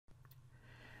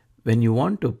When you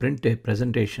want to print a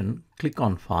presentation, click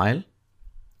on File,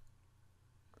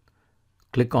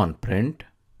 click on Print.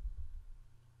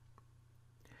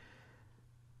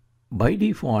 By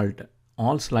default,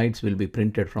 all slides will be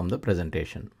printed from the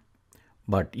presentation,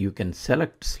 but you can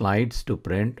select slides to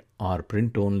print or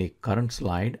print only current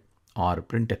slide or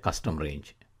print a custom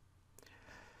range.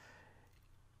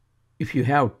 If you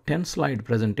have 10 slide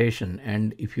presentation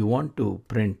and if you want to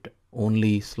print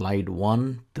only slide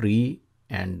 1, 3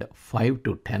 and 5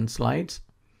 to 10 slides,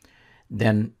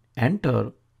 then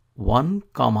enter 1,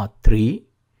 3,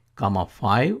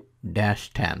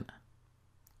 5-10.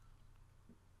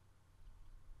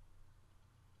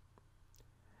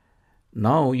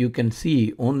 Now you can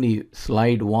see only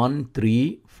slide 1,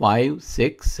 3, 5,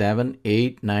 6, 7,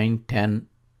 8, 9, 10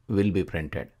 will be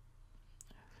printed.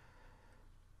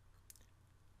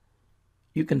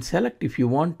 You can select if you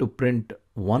want to print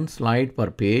one slide per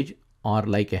page or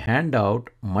like a handout,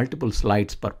 multiple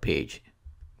slides per page.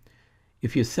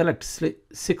 If you select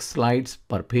 6 slides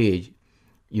per page,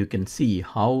 you can see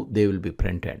how they will be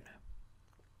printed.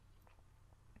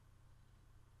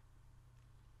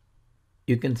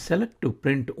 You can select to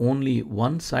print only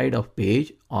one side of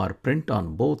page or print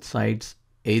on both sides,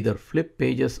 either flip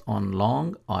pages on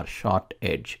long or short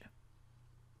edge.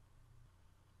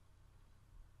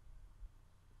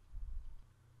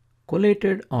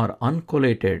 Collated or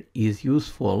uncollated is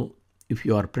useful if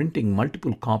you are printing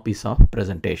multiple copies of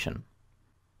presentation.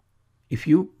 If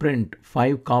you print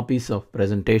 5 copies of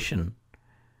presentation,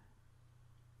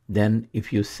 then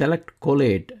if you select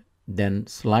collate, then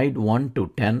slide 1 to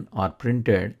 10 are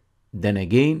printed, then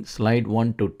again slide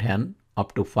 1 to 10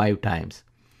 up to 5 times.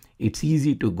 It's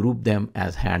easy to group them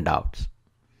as handouts.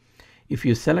 If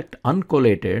you select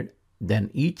uncollated,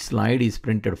 then each slide is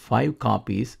printed 5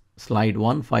 copies, slide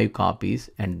 1 5 copies,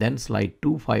 and then slide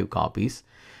 2 5 copies,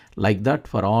 like that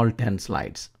for all 10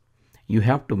 slides. You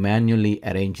have to manually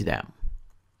arrange them.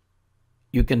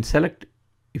 You can select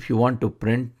if you want to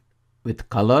print with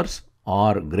colors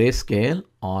or grayscale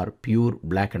or pure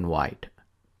black and white.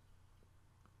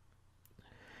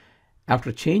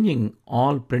 After changing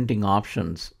all printing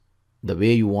options the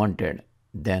way you wanted,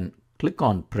 then click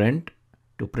on Print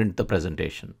to print the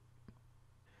presentation.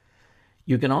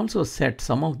 You can also set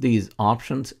some of these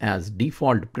options as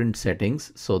default print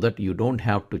settings so that you don't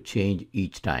have to change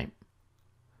each time.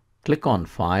 Click on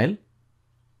File,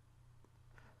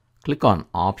 click on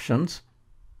Options,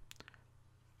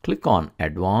 click on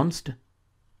Advanced,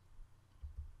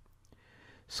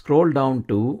 scroll down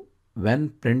to When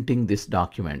printing this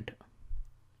document.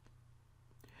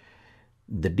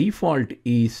 The default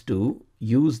is to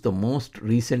use the most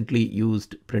recently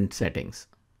used print settings.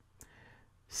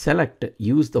 Select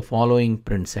Use the following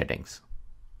print settings.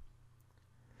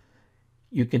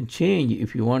 You can change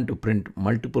if you want to print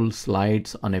multiple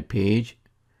slides on a page,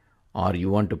 or you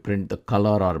want to print the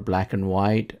color or black and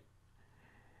white,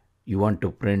 you want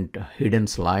to print hidden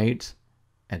slides,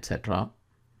 etc.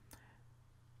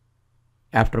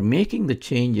 After making the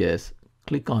changes,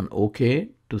 click on OK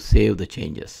to save the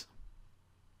changes.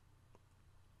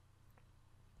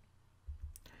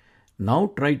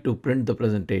 Now try to print the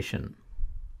presentation.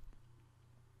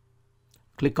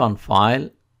 Click on File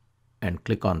and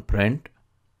click on Print.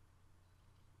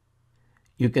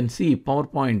 You can see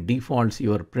PowerPoint defaults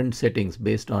your print settings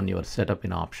based on your setup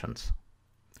in options.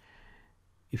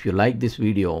 If you like this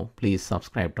video, please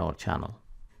subscribe to our channel.